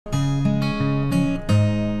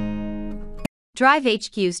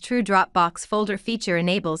DriveHQ's True Dropbox folder feature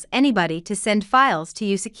enables anybody to send files to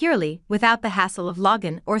you securely without the hassle of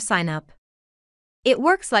login or sign up. It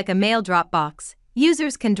works like a mail Dropbox.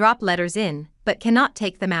 Users can drop letters in, but cannot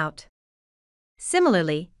take them out.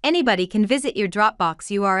 Similarly, anybody can visit your Dropbox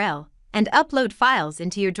URL and upload files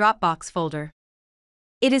into your Dropbox folder.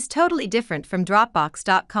 It is totally different from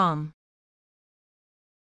Dropbox.com.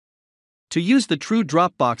 To use the True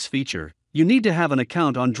Dropbox feature, you need to have an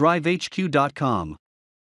account on DriveHQ.com.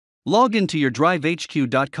 Log into your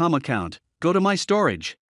DriveHQ.com account, go to My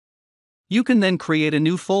Storage. You can then create a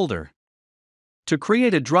new folder. To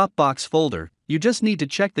create a Dropbox folder, you just need to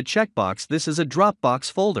check the checkbox "This is a Dropbox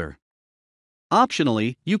folder."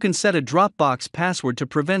 Optionally, you can set a Dropbox password to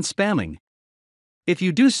prevent spamming. If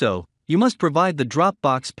you do so, you must provide the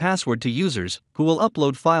Dropbox password to users who will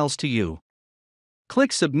upload files to you.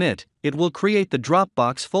 Click Submit, it will create the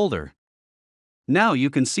Dropbox folder. Now you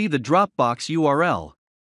can see the Dropbox URL.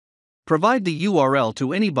 Provide the URL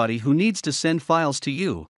to anybody who needs to send files to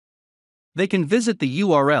you. They can visit the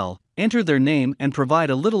URL, enter their name and provide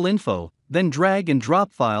a little info, then drag and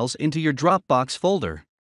drop files into your Dropbox folder.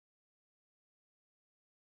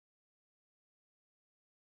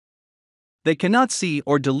 They cannot see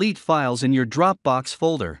or delete files in your Dropbox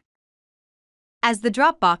folder. As the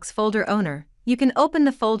Dropbox folder owner, you can open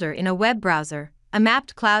the folder in a web browser, a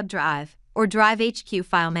mapped cloud drive, or DriveHQ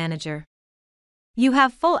file manager. You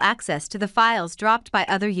have full access to the files dropped by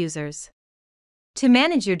other users. To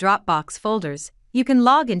manage your Dropbox folders, you can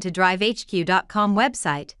log into DriveHQ.com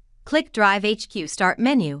website, click DriveHQ Start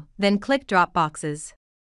menu, then click Dropboxes.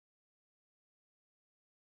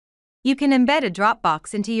 You can embed a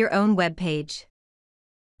Dropbox into your own web page.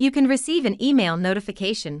 You can receive an email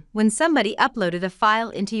notification when somebody uploaded a file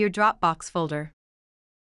into your Dropbox folder.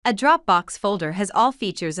 A Dropbox folder has all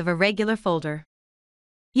features of a regular folder.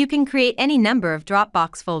 You can create any number of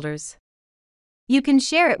Dropbox folders. You can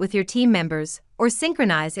share it with your team members or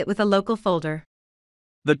synchronize it with a local folder.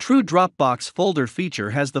 The True Dropbox folder feature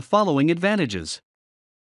has the following advantages.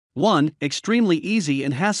 1. Extremely easy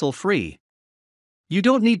and hassle-free. You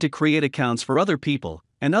don't need to create accounts for other people,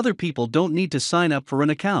 and other people don't need to sign up for an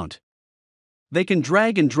account. They can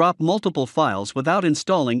drag and drop multiple files without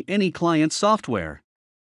installing any client software.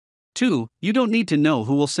 2. You don't need to know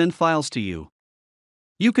who will send files to you.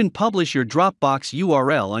 You can publish your Dropbox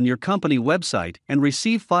URL on your company website and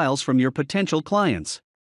receive files from your potential clients.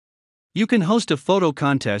 You can host a photo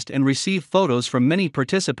contest and receive photos from many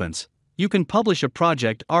participants. You can publish a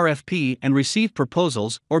project RFP and receive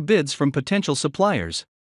proposals or bids from potential suppliers.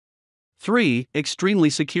 3. Extremely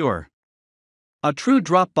secure. A true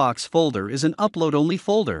Dropbox folder is an upload-only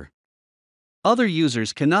folder. Other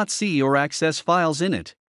users cannot see or access files in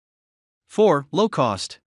it. 4. Low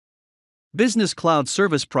cost. Business cloud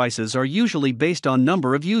service prices are usually based on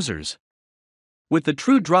number of users. With the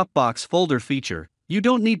True Dropbox folder feature, you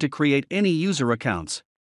don't need to create any user accounts.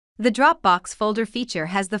 The Dropbox folder feature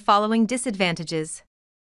has the following disadvantages.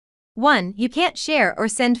 1. You can't share or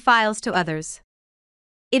send files to others.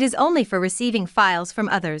 It is only for receiving files from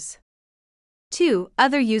others. 2.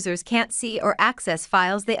 Other users can't see or access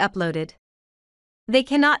files they uploaded. They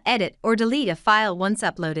cannot edit or delete a file once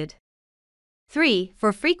uploaded. 3.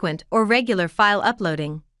 For frequent or regular file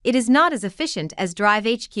uploading, it is not as efficient as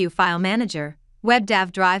DriveHQ File Manager,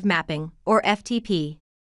 WebDAV Drive Mapping, or FTP.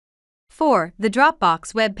 4. The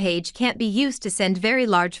Dropbox web page can't be used to send very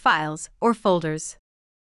large files or folders.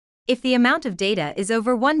 If the amount of data is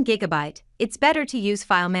over 1 GB, it's better to use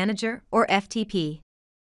File Manager or FTP.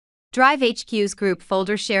 DriveHQ's group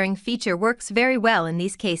folder sharing feature works very well in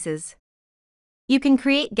these cases. You can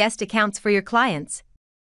create guest accounts for your clients,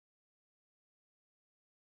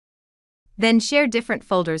 then share different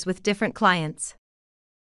folders with different clients.